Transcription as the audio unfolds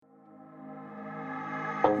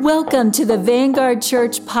Welcome to the Vanguard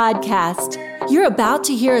Church podcast. You're about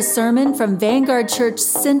to hear a sermon from Vanguard Church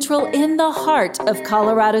Central in the heart of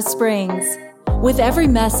Colorado Springs. With every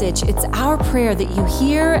message, it's our prayer that you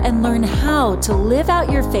hear and learn how to live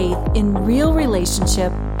out your faith in real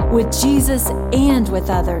relationship with Jesus and with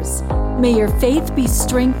others. May your faith be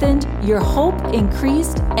strengthened, your hope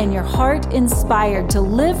increased, and your heart inspired to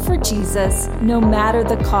live for Jesus no matter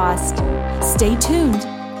the cost. Stay tuned.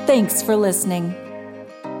 Thanks for listening.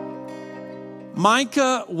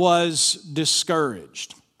 Micah was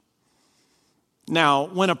discouraged. Now,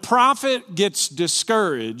 when a prophet gets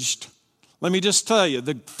discouraged, let me just tell you,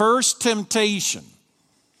 the first temptation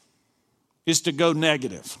is to go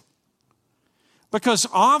negative. Because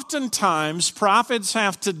oftentimes prophets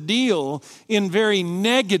have to deal in very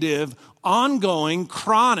negative, ongoing,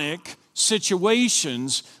 chronic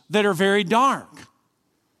situations that are very dark.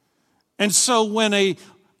 And so when a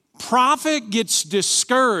prophet gets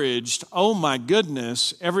discouraged, oh my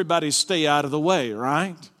goodness, everybody stay out of the way,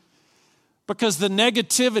 right? Because the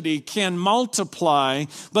negativity can multiply.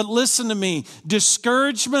 But listen to me,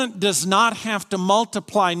 discouragement does not have to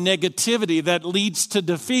multiply negativity that leads to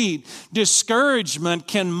defeat. Discouragement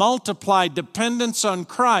can multiply dependence on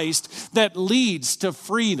Christ that leads to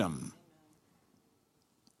freedom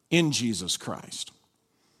in Jesus Christ.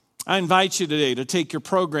 I invite you today to take your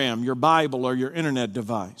program, your Bible, or your internet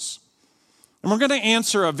device. And we're going to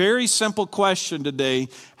answer a very simple question today.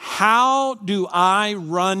 How do I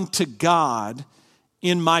run to God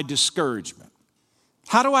in my discouragement?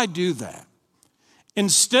 How do I do that?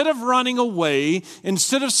 Instead of running away,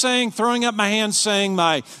 instead of throwing up my hands saying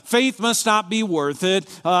my faith must not be worth it,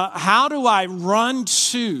 how do I run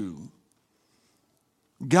to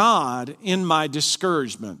God in my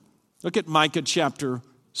discouragement? Look at Micah chapter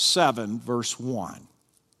 7, verse 1.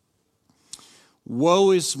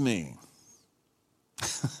 Woe is me.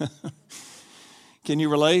 Can you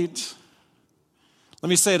relate? Let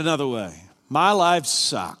me say it another way. My life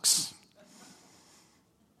sucks.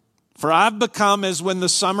 For I've become as when the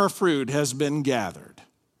summer fruit has been gathered,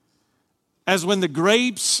 as when the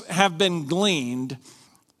grapes have been gleaned,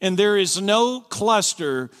 and there is no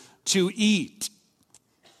cluster to eat.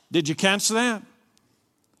 Did you catch that?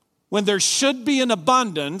 When there should be an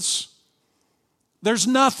abundance, there's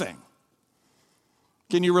nothing.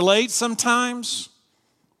 Can you relate sometimes?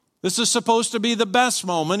 This is supposed to be the best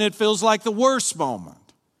moment. It feels like the worst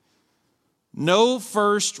moment. No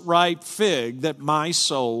first ripe fig that my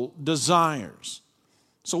soul desires.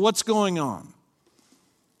 So what's going on?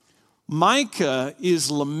 Micah is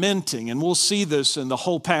lamenting, and we'll see this in the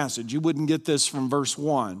whole passage. You wouldn't get this from verse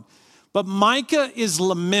 1. But Micah is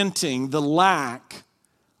lamenting the lack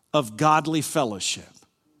of godly fellowship.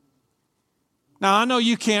 Now, I know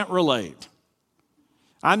you can't relate.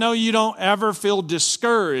 I know you don't ever feel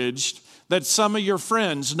discouraged that some of your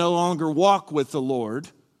friends no longer walk with the Lord.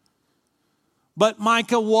 But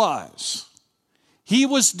Micah was. He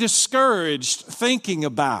was discouraged thinking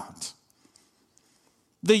about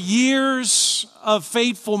the years of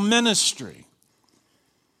faithful ministry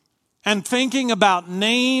and thinking about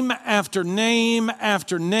name after name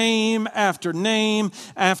after name after name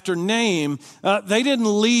after name. They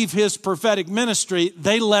didn't leave his prophetic ministry.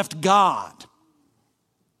 They left God.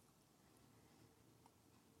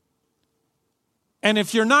 And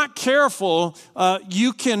if you're not careful,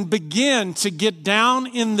 you can begin to get down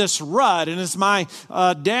in this rut. And as my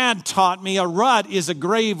dad taught me, a rut is a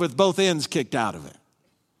grave with both ends kicked out of it.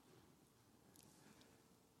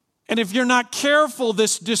 And if you're not careful,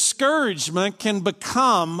 this discouragement can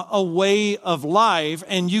become a way of life,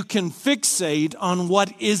 and you can fixate on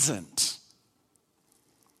what isn't.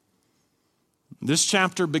 This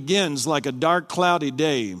chapter begins like a dark, cloudy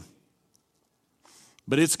day,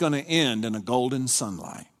 but it's going to end in a golden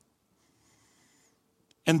sunlight.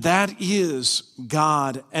 And that is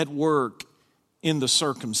God at work in the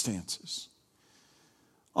circumstances.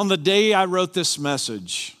 On the day I wrote this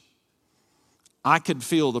message, I could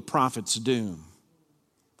feel the prophet's doom.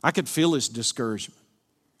 I could feel his discouragement.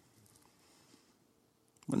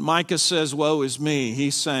 When Micah says, woe is me,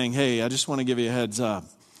 he's saying, hey, I just want to give you a heads up.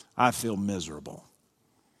 I feel miserable.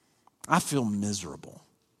 I feel miserable.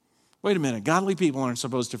 Wait a minute, godly people aren't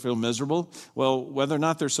supposed to feel miserable. Well, whether or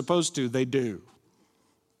not they're supposed to, they do.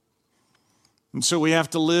 And so we have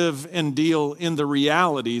to live and deal in the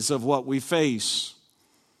realities of what we face.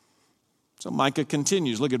 So Micah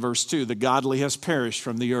continues. Look at verse 2. The godly has perished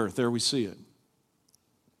from the earth. There we see it.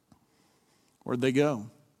 Where'd they go?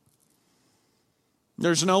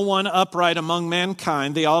 There's no one upright among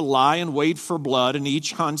mankind. They all lie and wait for blood, and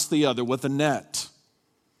each hunts the other with a net.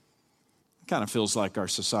 Kind of feels like our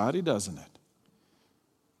society, doesn't it?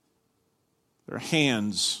 Their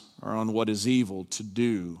hands are on what is evil to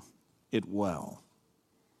do it well.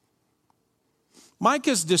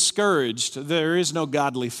 Micah's discouraged. There is no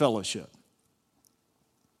godly fellowship.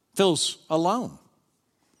 Feels alone.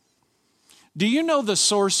 Do you know the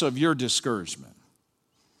source of your discouragement?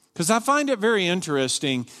 Because I find it very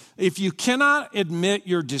interesting. If you cannot admit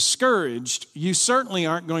you're discouraged, you certainly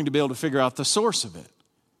aren't going to be able to figure out the source of it.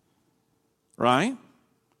 Right?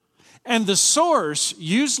 And the source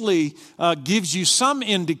usually gives you some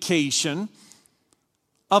indication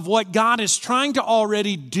of what God is trying to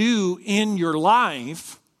already do in your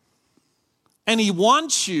life. And He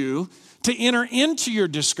wants you to enter into your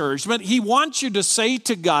discouragement. He wants you to say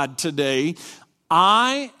to God today,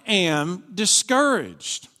 I am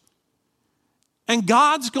discouraged. And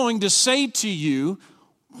God's going to say to you,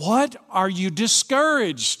 what are you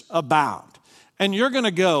discouraged about? And you're going to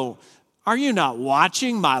go, are you not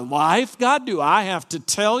watching my life, God? Do I have to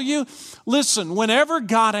tell you? Listen, whenever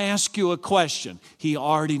God asks you a question, He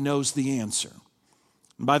already knows the answer.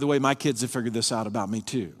 And by the way, my kids have figured this out about me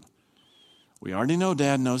too. We already know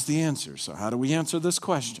Dad knows the answer, so how do we answer this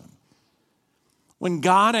question? When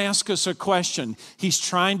God asks us a question, He's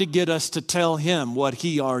trying to get us to tell Him what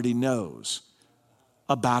He already knows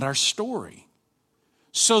about our story.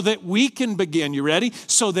 So that we can begin, you ready?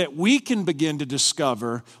 So that we can begin to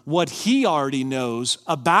discover what He already knows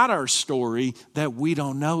about our story that we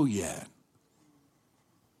don't know yet.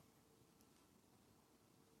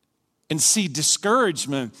 And see,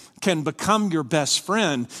 discouragement can become your best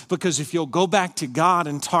friend because if you'll go back to God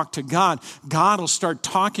and talk to God, God will start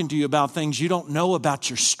talking to you about things you don't know about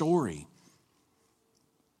your story.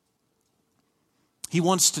 He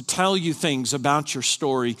wants to tell you things about your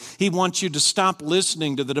story. He wants you to stop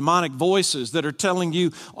listening to the demonic voices that are telling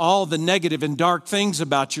you all the negative and dark things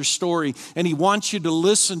about your story. And He wants you to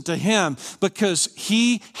listen to Him because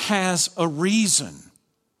He has a reason.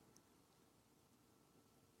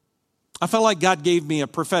 I felt like God gave me a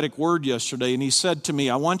prophetic word yesterday, and He said to me,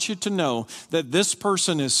 I want you to know that this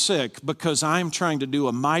person is sick because I'm trying to do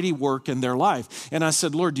a mighty work in their life. And I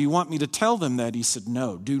said, Lord, do you want me to tell them that? He said,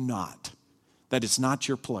 no, do not. That it's not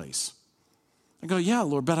your place. I go, yeah,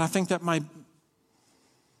 Lord, but I think that might.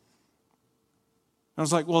 I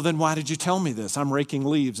was like, well, then why did you tell me this? I'm raking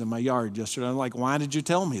leaves in my yard yesterday. I'm like, why did you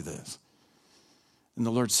tell me this? And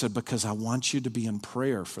the Lord said, because I want you to be in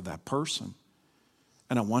prayer for that person.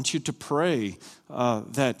 And I want you to pray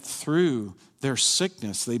that through their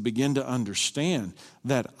sickness, they begin to understand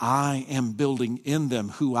that I am building in them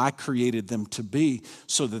who I created them to be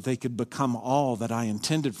so that they could become all that I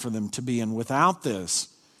intended for them to be. And without this,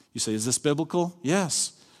 you say, is this biblical?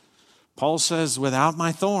 Yes. Paul says, without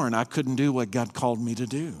my thorn, I couldn't do what God called me to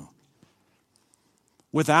do.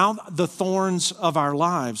 Without the thorns of our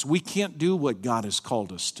lives, we can't do what God has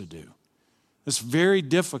called us to do. It's very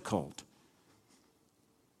difficult.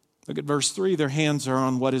 Look at verse 3. Their hands are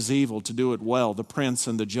on what is evil to do it well. The prince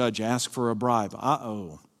and the judge ask for a bribe.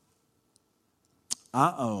 Uh-oh.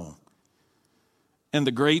 And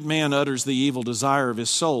the great man utters the evil desire of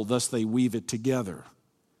his soul. Thus they weave it together.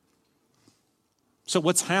 So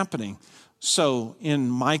what's happening? So in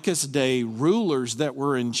Micah's day, rulers that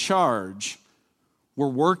were in charge were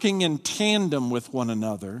working in tandem with one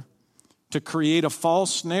another to create a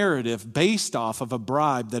false narrative based off of a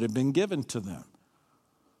bribe that had been given to them.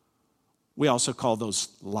 We also call those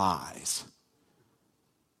lies.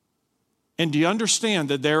 And do you understand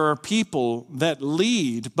that there are people that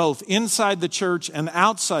lead both inside the church and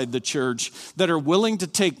outside the church that are willing to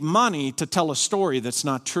take money to tell a story that's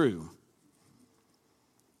not true?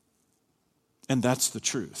 And that's the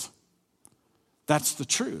truth. That's the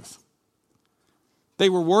truth. They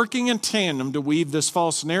were working in tandem to weave this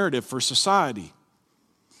false narrative for society.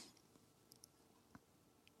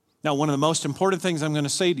 Now, one of the most important things I'm going to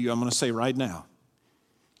say to you, I'm going to say right now.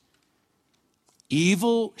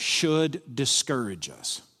 Evil should discourage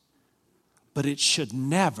us, but it should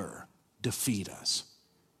never defeat us.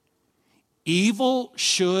 Evil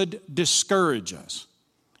should discourage us.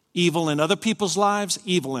 Evil in other people's lives,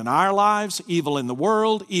 evil in our lives, evil in the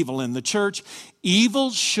world, evil in the church.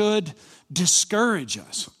 Evil should discourage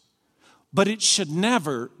us, but it should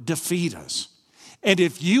never defeat us. And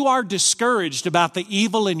if you are discouraged about the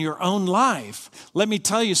evil in your own life, let me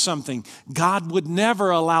tell you something. God would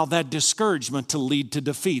never allow that discouragement to lead to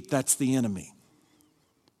defeat. That's the enemy.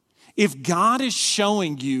 If God is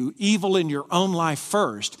showing you evil in your own life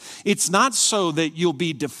first, it's not so that you'll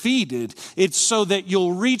be defeated. It's so that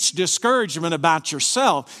you'll reach discouragement about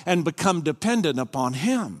yourself and become dependent upon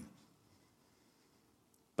Him.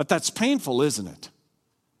 But that's painful, isn't it?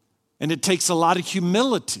 And it takes a lot of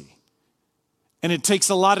humility. And it takes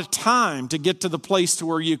a lot of time to get to the place to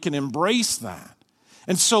where you can embrace that.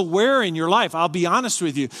 And so where in your life, I'll be honest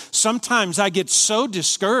with you, sometimes I get so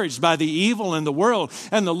discouraged by the evil in the world.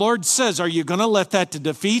 And the Lord says, are you going to let that to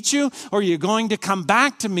defeat you? Or are you going to come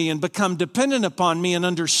back to me and become dependent upon me and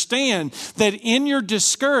understand that in your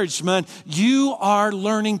discouragement, you are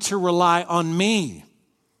learning to rely on me?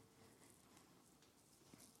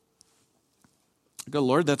 I go,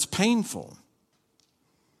 Lord, that's painful.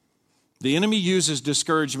 The enemy uses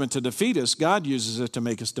discouragement to defeat us. God uses it to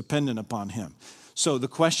make us dependent upon him. So the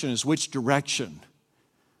question is, which direction?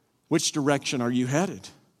 Which direction are you headed?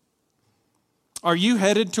 Are you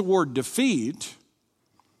headed toward defeat,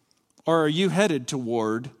 or are you headed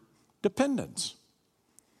toward dependence?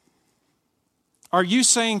 Are you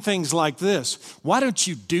saying things like this, why don't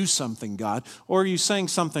you do something, God? Or are you saying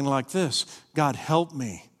something like this, God, help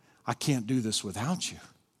me. I can't do this without you.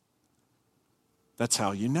 That's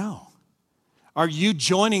how you know. Are you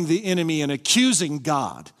joining the enemy and accusing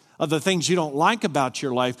God of the things you don't like about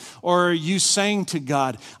your life? Or are you saying to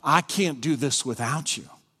God, I can't do this without you?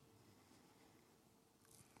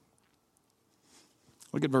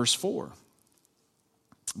 Look at verse 4.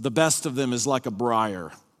 The best of them is like a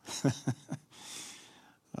briar.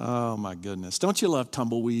 Oh my goodness. Don't you love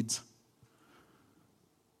tumbleweeds?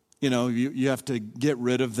 You know, you have to get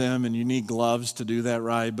rid of them, and you need gloves to do that,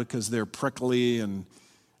 right? Because they're prickly, and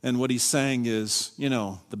what he's saying is, you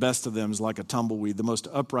know, the best of them is like a tumbleweed. The most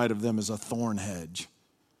upright of them is a thorn hedge.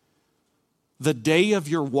 The day of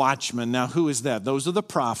your watchman, now who is that? Those are the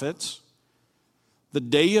prophets. The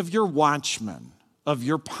day of your watchman, of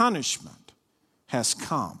your punishment, has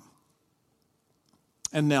come.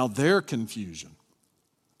 And now their confusion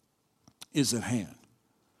is at hand.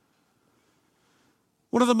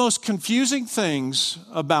 One of the most confusing things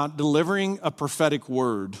about delivering a prophetic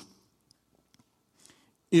word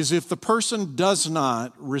is if the person does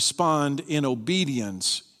not respond in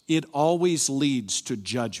obedience, it always leads to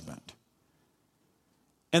judgment.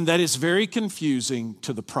 And that is very confusing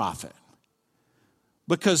to the prophet.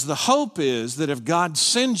 Because the hope is that if God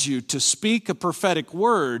sends you to speak a prophetic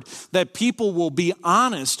word, that people will be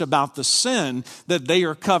honest about the sin that they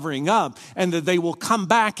are covering up, and that they will come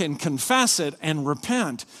back and confess it and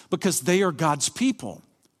repent, because they are God's people.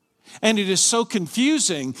 And it is so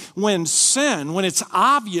confusing when it's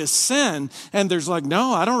obvious sin, and there's like,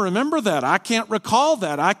 no, I don't remember that. I can't recall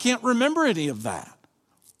that. I can't remember any of that.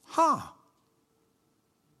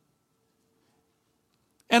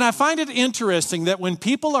 And I find it interesting that when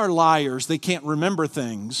people are liars, they can't remember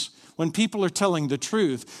things. When people are telling the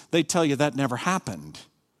truth, they tell you that never happened.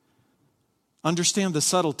 Understand the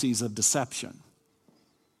subtleties of deception.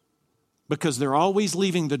 Because they're always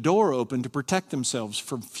leaving the door open to protect themselves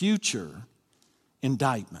from future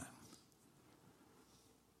indictment.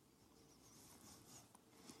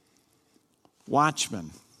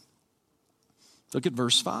 Watchmen. Look at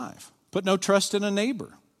verse 5. Put no trust in a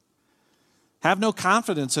neighbor. Have no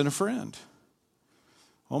confidence in a friend.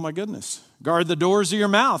 Oh my goodness. Guard the doors of your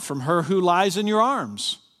mouth from her who lies in your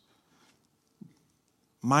arms.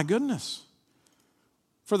 My goodness.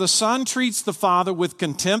 For the son treats the father with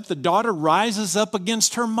contempt. The daughter rises up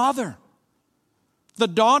against her mother. The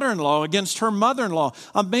daughter-in-law against her mother-in-law.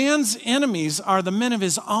 A man's enemies are the men of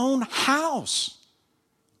his own house.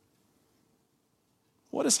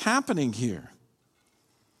 What is happening here?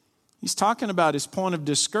 He's talking about his point of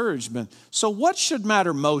discouragement. So what should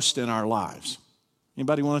matter most in our lives?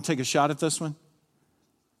 Anybody want to take a shot at this one?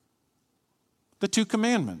 The 2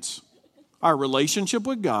 commandments. Our relationship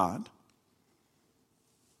with God.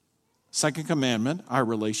 Second commandment, our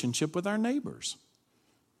relationship with our neighbors.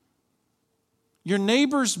 Your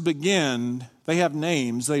neighbors they have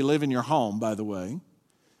names, they live in your home, by the way.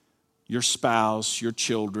 Your spouse, your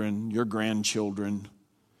children, your grandchildren.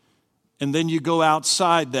 And then you go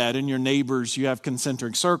outside that, and your neighbors, you have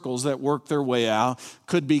concentric circles that work their way out.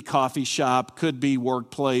 Could be coffee shop, could be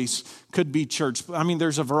workplace, could be church. I mean,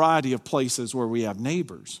 there's a variety of places where we have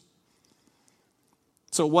neighbors.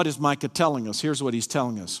 So what is Micah telling us? Here's what he's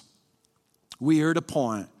telling us. We are at a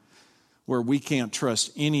point where we can't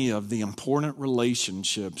trust any of the important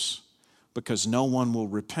relationships because no one will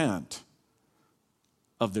repent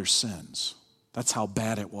of their sins. That's how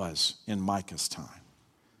bad it was in Micah's time.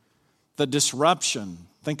 The disruption,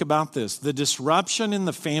 think about this, the disruption in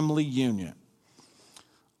the family unit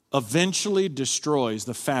eventually destroys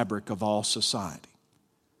the fabric of all society.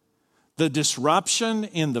 The disruption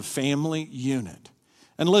in the family unit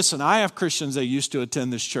And listen, I have Christians that used to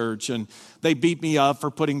attend this church, and they beat me up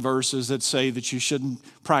for putting verses that say that you shouldn't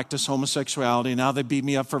practice homosexuality. Now they beat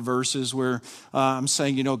me up for verses where I'm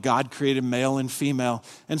saying, God created male and female.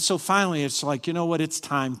 And so finally it's like, you know what? It's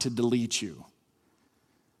time to delete you.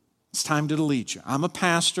 It's time to delete you. I'm a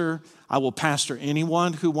pastor. I will pastor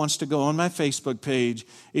anyone who wants to go on my Facebook page.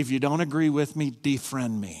 If you don't agree with me,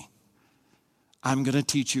 defriend me. I'm going to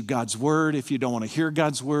teach you God's word. If you don't want to hear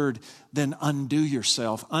God's word, then undo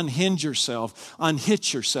yourself, unhinge yourself,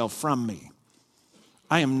 unhitch yourself from me.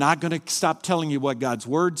 I am not going to stop telling you what God's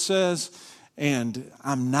word says, and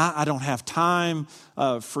I don't have time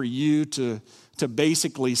for you to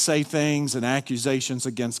basically say things and accusations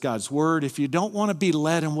against God's word. If you don't want to be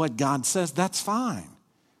led in what God says, that's fine.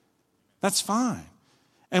 That's fine.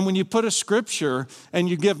 And when you put a scripture and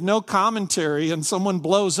you give no commentary and someone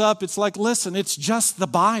blows up, it's like, listen, it's just the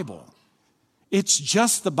Bible. It's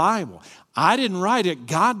just the Bible. I didn't write it.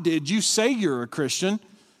 God did. You say you're a Christian.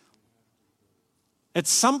 At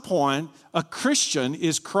some point, a Christian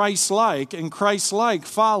is Christ-like, and Christ-like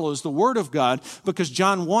follows the Word of God, because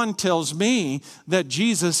John 1 tells me that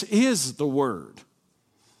Jesus is the Word.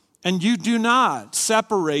 And you do not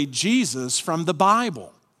separate Jesus from the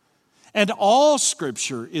Bible. And all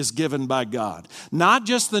Scripture is given by God. Not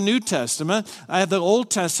just the New Testament, the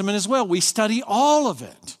Old Testament as well. We study all of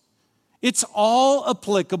it. It's all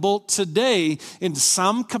applicable today in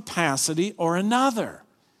some capacity or another.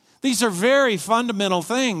 These are very fundamental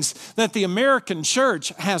things that the American church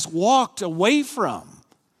has walked away from,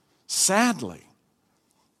 sadly.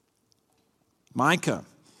 Micah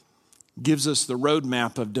gives us the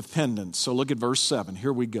roadmap of dependence. So look at verse 7.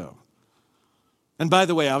 Here we go. And by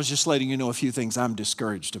the way, I was just letting you know a few things I'm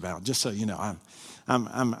discouraged about, just so you know.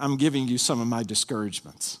 I'm giving you some of my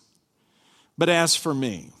discouragements. But as for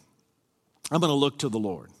me, I'm going to look to the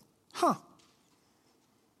Lord.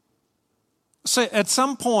 So at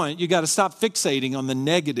some point, you got to stop fixating on the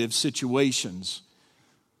negative situations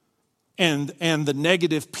and the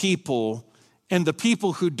negative people and the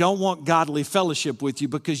people who don't want godly fellowship with you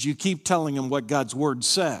because you keep telling them what God's word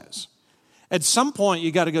says. At some point,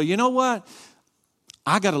 you got to go, you know what?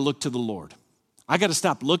 I got to look to the Lord. I got to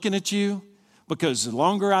stop looking at you, because the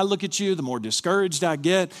longer I look at you, the more discouraged I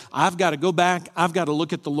get. I've got to go back. I've got to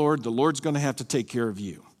look at the Lord. The Lord's going to have to take care of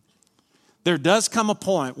you. There does come a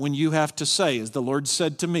point when you have to say, as the Lord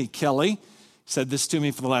said to me, Kelly said this to me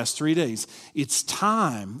for the last 3 days, it's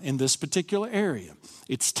time in this particular area.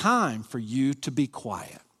 It's time for you to be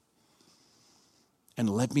quiet. And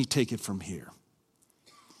let me take it from here.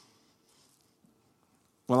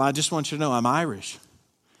 Well, I just want you to know I'm Irish.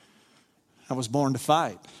 I was born to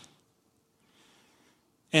fight.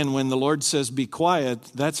 And when the Lord says be quiet,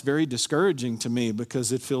 that's very discouraging to me,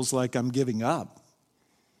 because it feels like I'm giving up.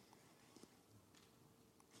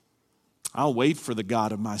 I'll wait for the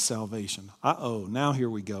God of my salvation. Now here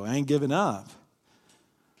we go. I ain't giving up.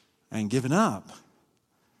 I'm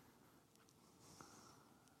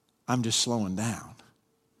just slowing down,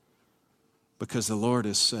 because the Lord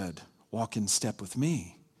has said, walk in step with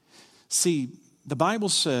me. See, the Bible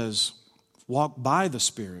says, walk by the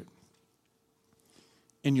Spirit,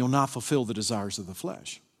 and you'll not fulfill the desires of the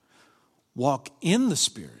flesh. Walk in the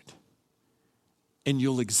Spirit, and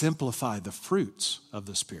you'll exemplify the fruits of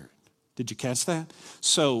the Spirit. Did you catch that?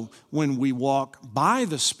 So when we walk by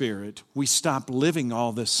the Spirit, we stop living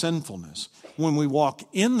all this sinfulness. When we walk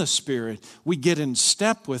in the Spirit, we get in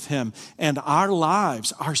step with Him, and our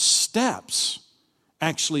lives, our steps,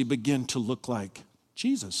 actually begin to look like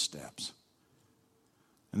Jesus' steps.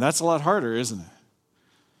 And that's a lot harder, isn't it?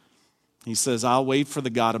 He says, I'll wait for the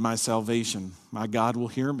God of my salvation. My God will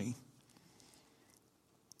hear me.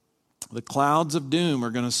 The clouds of doom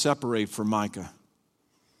are going to separate from Micah.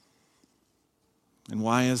 And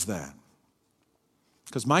why is that?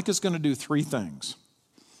 Because Micah's going to do 3 things.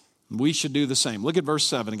 We should do the same. Look at verse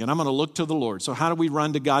 7 again. I'm going to look to the Lord. So how do we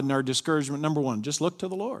run to God in our discouragement? Number 1, just look to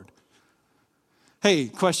the Lord. Hey,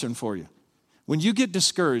 question for you. When you get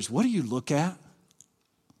discouraged, what do you look at?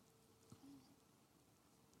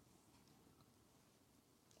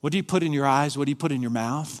 What do you put in your eyes? What do you put in your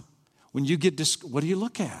mouth? When you get what do you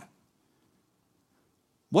look at?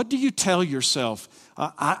 What do you tell yourself?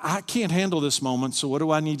 I can't handle this moment, so what do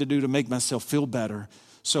I need to do to make myself feel better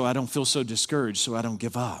so I don't feel so discouraged, so I don't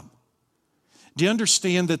give up? Do you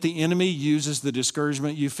understand that the enemy uses the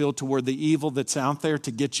discouragement you feel toward the evil that's out there to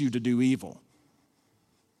get you to do evil?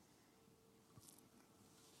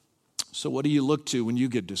 So what do you look to when you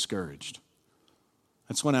get discouraged?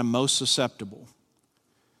 That's when I'm most susceptible.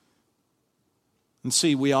 And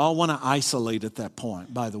see, we all want to isolate at that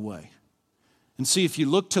point, by the way. And see, if you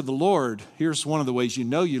look to the Lord, here's one of the ways you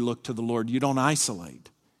know you look to the Lord. You don't isolate.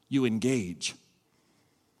 You engage.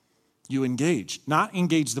 You engage. Not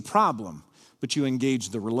engage the problem, but you engage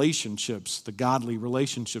the relationships, the godly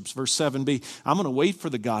relationships. Verse 7b, I'm going to wait for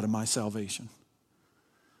the God of my salvation.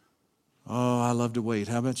 Oh, I love to wait.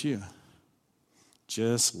 How about you?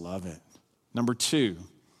 Just love it. Number 2,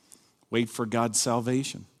 wait for God's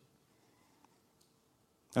salvation.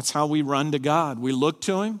 That's how we run to God. We look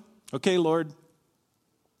to Him. Okay, Lord,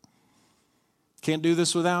 can't do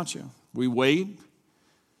this without you. We wait.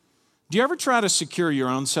 Do you ever try to secure your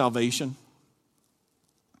own salvation?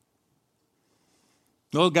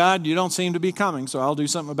 Oh, God, you don't seem to be coming, so I'll do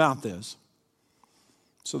something about this.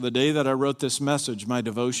 So the day that I wrote this message, my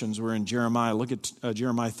devotions were in Jeremiah. Look at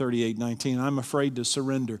Jeremiah 38:19. I'm afraid to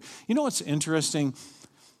surrender. You know what's interesting?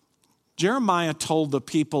 Jeremiah told the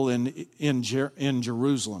people in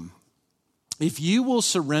Jerusalem, if you will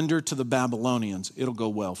surrender to the Babylonians, it'll go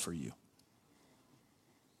well for you.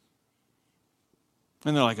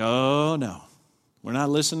 And they're like, oh, no, we're not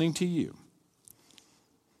listening to you.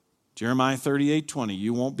 Jeremiah 38:20,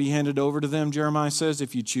 you won't be handed over to them, Jeremiah says.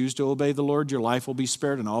 If you choose to obey the Lord, your life will be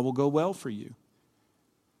spared and all will go well for you.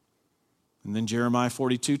 And then Jeremiah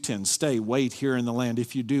 42:10, stay, wait here in the land.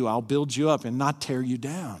 If you do, I'll build you up and not tear you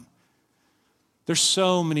down. There's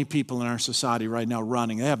so many people in our society right now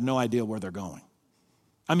running. They have no idea where they're going.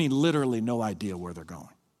 I mean, literally no idea where they're going.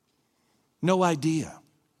 No idea.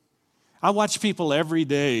 I watch people every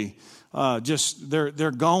day.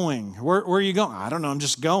 They're going. Where are you going? I don't know. I'm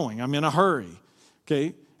just going. I'm in a hurry.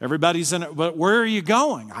 Okay. Everybody's in it. But where are you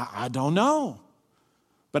going? I don't know.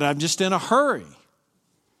 But I'm just in a hurry.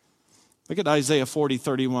 Look at Isaiah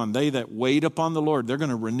 40:31. They that wait upon the Lord, they're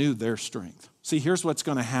going to renew their strength. See, here's what's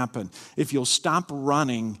going to happen. If you'll stop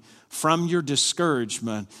running from your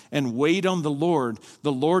discouragement and wait on the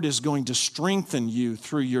Lord is going to strengthen you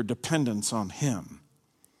through your dependence on Him.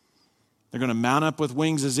 They're going to mount up with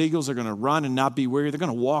wings as eagles. They're going to run and not be weary. They're going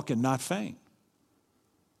to walk and not faint.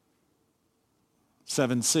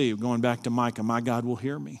 7c, going back to Micah, my God will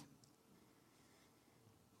hear me.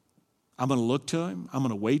 I'm going to look to Him. I'm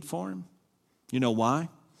going to wait for Him. You know why?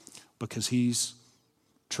 Because He's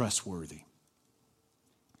trustworthy.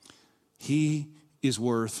 He is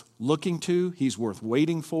worth looking to. He's worth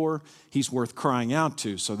waiting for. He's worth crying out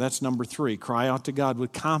to. So that's number 3. Cry out to God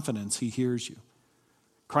with confidence. He hears you.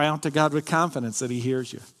 Cry out to God with confidence that He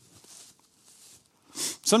hears you.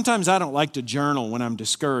 Sometimes I don't like to journal when I'm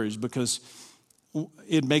discouraged because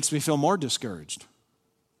it makes me feel more discouraged.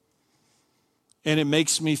 And it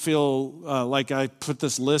makes me feel like I put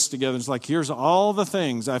this list together. It's like, here's all the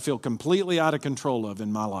things I feel completely out of control of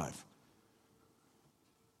in my life.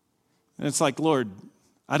 And it's like, Lord,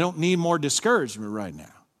 I don't need more discouragement right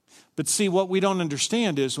now. But see, what we don't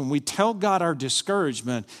understand is when we tell God our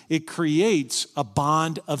discouragement, it creates a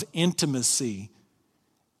bond of intimacy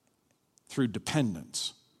through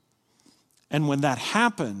dependence. And when that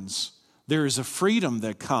happens, there is a freedom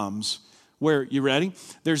that comes where, you ready?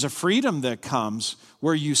 There's a freedom that comes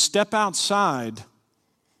where you step outside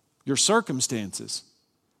your circumstances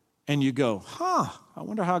and you go, I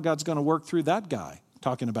wonder how God's going to work through that guy,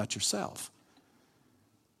 talking about yourself.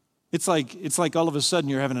 It's like all of a sudden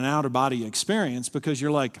you're having an outer body experience because you're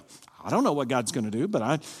like, I don't know what God's going to do, but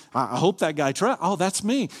I hope that guy trusts. Oh, that's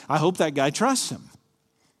me. I hope that guy trusts Him.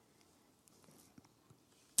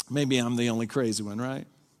 Maybe I'm the only crazy one, right?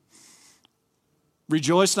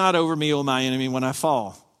 Rejoice not over me, O my enemy, when I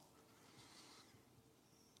fall.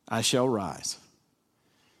 I shall rise.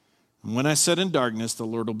 And when I sit in darkness, the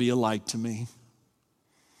Lord will be a light to me.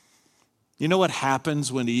 You know what happens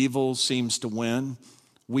when evil seems to win?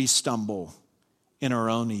 We stumble in our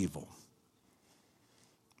own evil.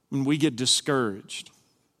 When we get discouraged.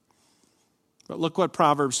 But look what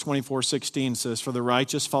Proverbs 24:16 says, for the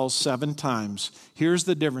righteous falls 7 times. Here's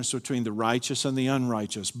the difference between the righteous and the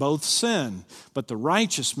unrighteous. Both sin, but the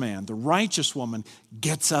righteous man, the righteous woman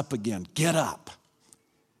gets up again. Get up.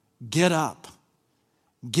 Get up.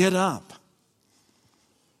 Get up.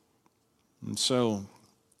 And so,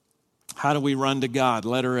 how do we run to God?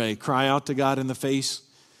 Letter A, cry out to God in the face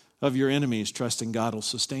of your enemies, trusting God will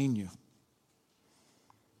sustain you.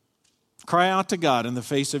 Cry out to God in the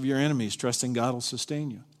face of your enemies, trusting God will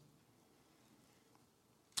sustain you.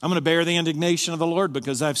 I'm going to bear the indignation of the Lord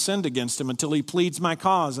because I've sinned against Him until He pleads my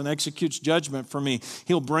cause and executes judgment for me.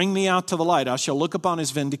 He'll bring me out to the light. I shall look upon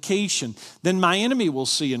His vindication. Then my enemy will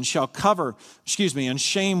see and and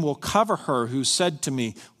shame will cover her who said to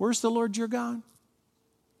me, where's the Lord your God?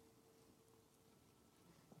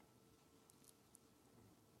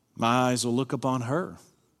 My eyes will look upon her.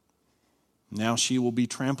 Now she will be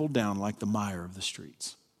trampled down like the mire of the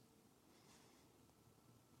streets.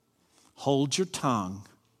 Hold your tongue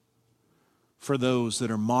for those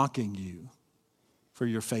that are mocking you for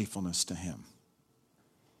your faithfulness to him.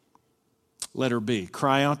 Letter B,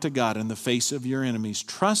 cry out to God in the face of your enemies,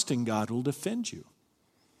 trusting God will defend you.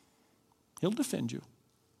 He'll defend you.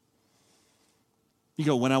 You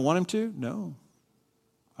go, when I want him to? No.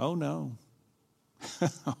 Oh, no.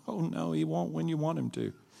 Oh, no, he won't when you want him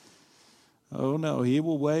to. Oh, no, he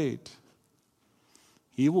will wait.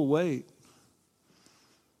 He will wait.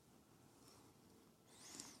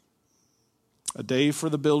 A day for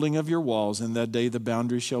the building of your walls. In that day the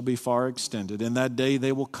boundaries shall be far extended. In that day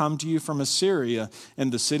they will come to you from Assyria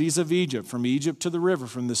and the cities of Egypt, from Egypt to the river,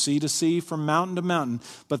 from the sea to sea, from mountain to mountain.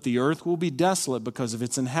 But the earth will be desolate because of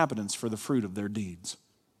its inhabitants for the fruit of their deeds.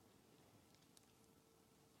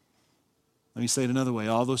 Let me say it another way.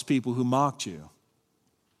 All those people who mocked you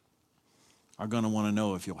are going to want to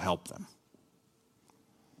know if you'll help them.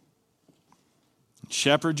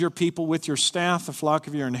 Shepherd your people with your staff, the flock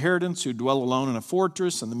of your inheritance, who dwell alone in a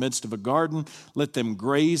fortress in the midst of a garden. Let them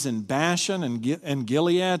graze in Bashan and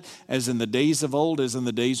Gilead, as in the days of old, as in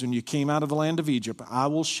the days when you came out of the land of Egypt. I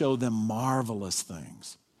will show them marvelous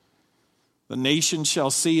things. The nations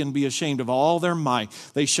shall see and be ashamed of all their might.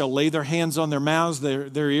 They shall lay their hands on their mouths.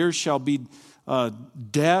 Their ears shall be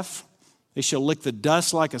deaf. They shall lick the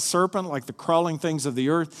dust like a serpent, like the crawling things of the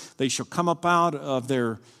earth. They shall come up out of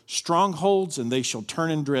their strongholds, and they shall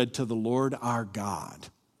turn in dread to the Lord our God.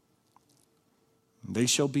 And they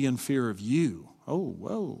shall be in fear of you. Oh,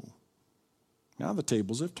 whoa. Now the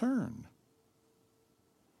tables have turned.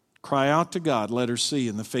 Cry out to God, letter C,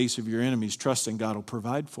 in the face of your enemies, trusting God will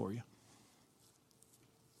provide for you.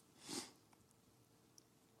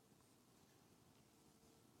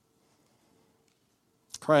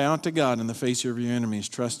 Cry out to God in the face of your enemies,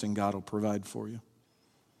 trusting God will provide for you.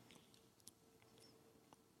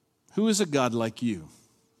 Who is a God like you?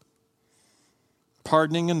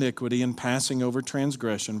 Pardoning iniquity and passing over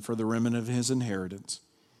transgression for the remnant of his inheritance.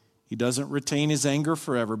 He doesn't retain his anger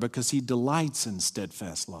forever because he delights in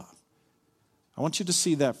steadfast love. I want you to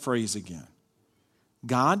see that phrase again.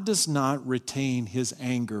 God does not retain his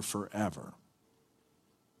anger forever.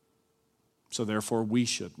 So therefore we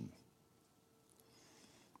shouldn't.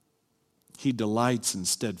 He delights in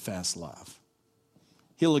steadfast love.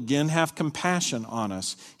 He'll again have compassion on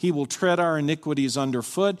us. He will tread our iniquities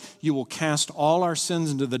underfoot. You will cast all our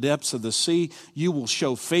sins into the depths of the sea. You will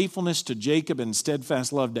show faithfulness to Jacob and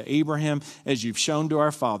steadfast love to Abraham, as you've shown to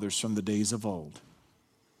our fathers from the days of old.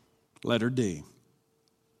 Letter D.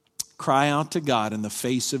 Cry out to God in the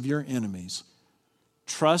face of your enemies,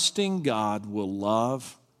 trusting God will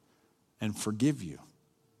love and forgive you.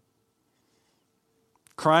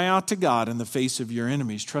 Cry out to God in the face of your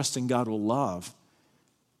enemies, trusting God will love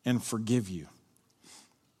and forgive you.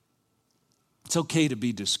 It's okay to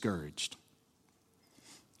be discouraged.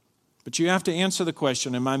 But you have to answer the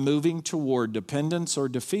question, am I moving toward dependence or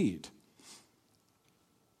defeat?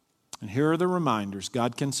 And here are the reminders.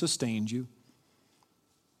 God can sustain you.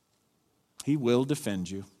 He will defend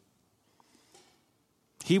you.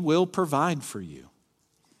 He will provide for you.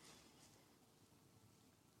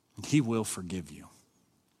 And He will forgive you.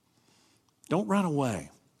 Don't run away.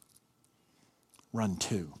 Run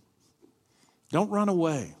to. Don't run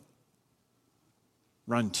away.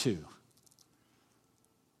 Run to.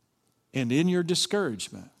 And in your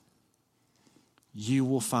discouragement, you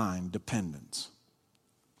will find dependence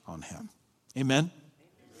on Him. Amen?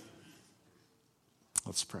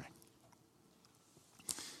 Let's pray.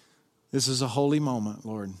 This is a holy moment,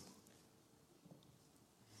 Lord.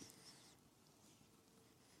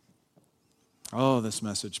 Oh, this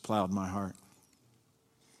message plowed my heart.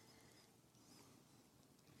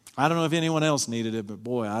 I don't know if anyone else needed it, but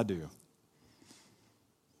boy, I do.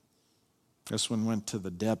 This one went to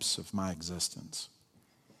the depths of my existence.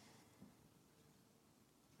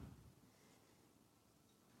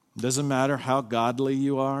 It doesn't matter how godly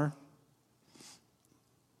you are.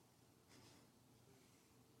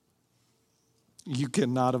 You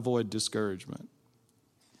cannot avoid discouragement.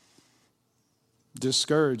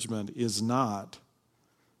 Discouragement is not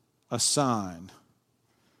a sign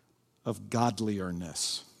of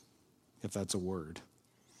godlierness, if that's a word.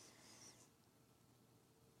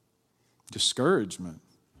 Discouragement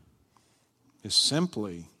is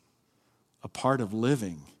simply a part of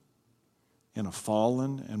living in a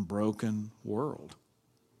fallen and broken world.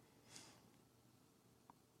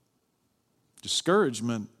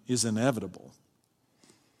 Discouragement is inevitable,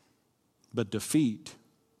 but defeat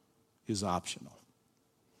is optional.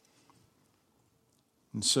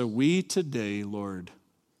 And so we today, Lord,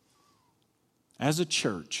 as a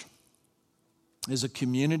church, as a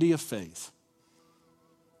community of faith,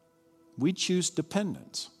 we choose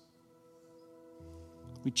dependence.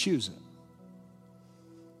 We choose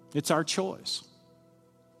it. It's our choice.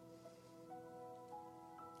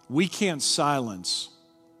 We can't silence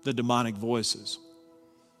the demonic voices.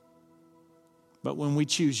 But when we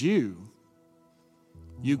choose you,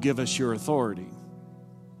 you give us your authority.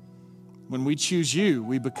 When we choose you,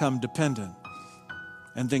 we become dependent.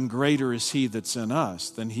 And then greater is he that's in us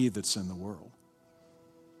than he that's in the world.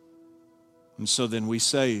 And so then we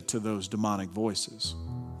say to those demonic voices,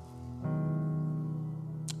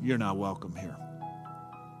 you're not welcome here.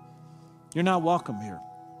 You're not welcome here.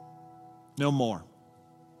 No more.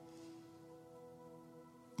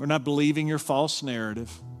 We're not believing your false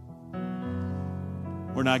narrative.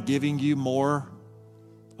 We're not giving you more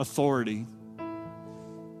authority.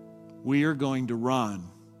 We are going to run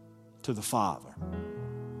to the Father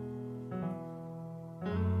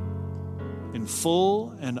in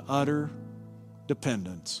full and utter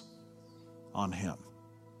dependence on him.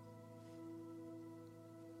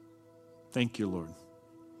 Thank you, Lord.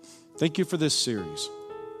 Thank you for this series.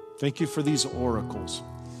 Thank you for these oracles.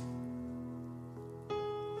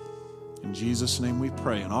 In Jesus' name we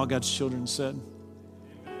pray. And all God's children said,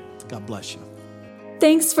 God bless you.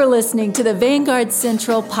 Thanks for listening to the Vanguard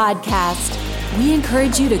Central podcast. We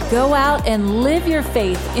encourage you to go out and live your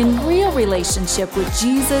faith in real relationship with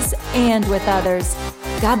Jesus and with others.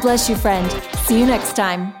 God bless you, friend. See you next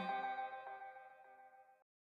time.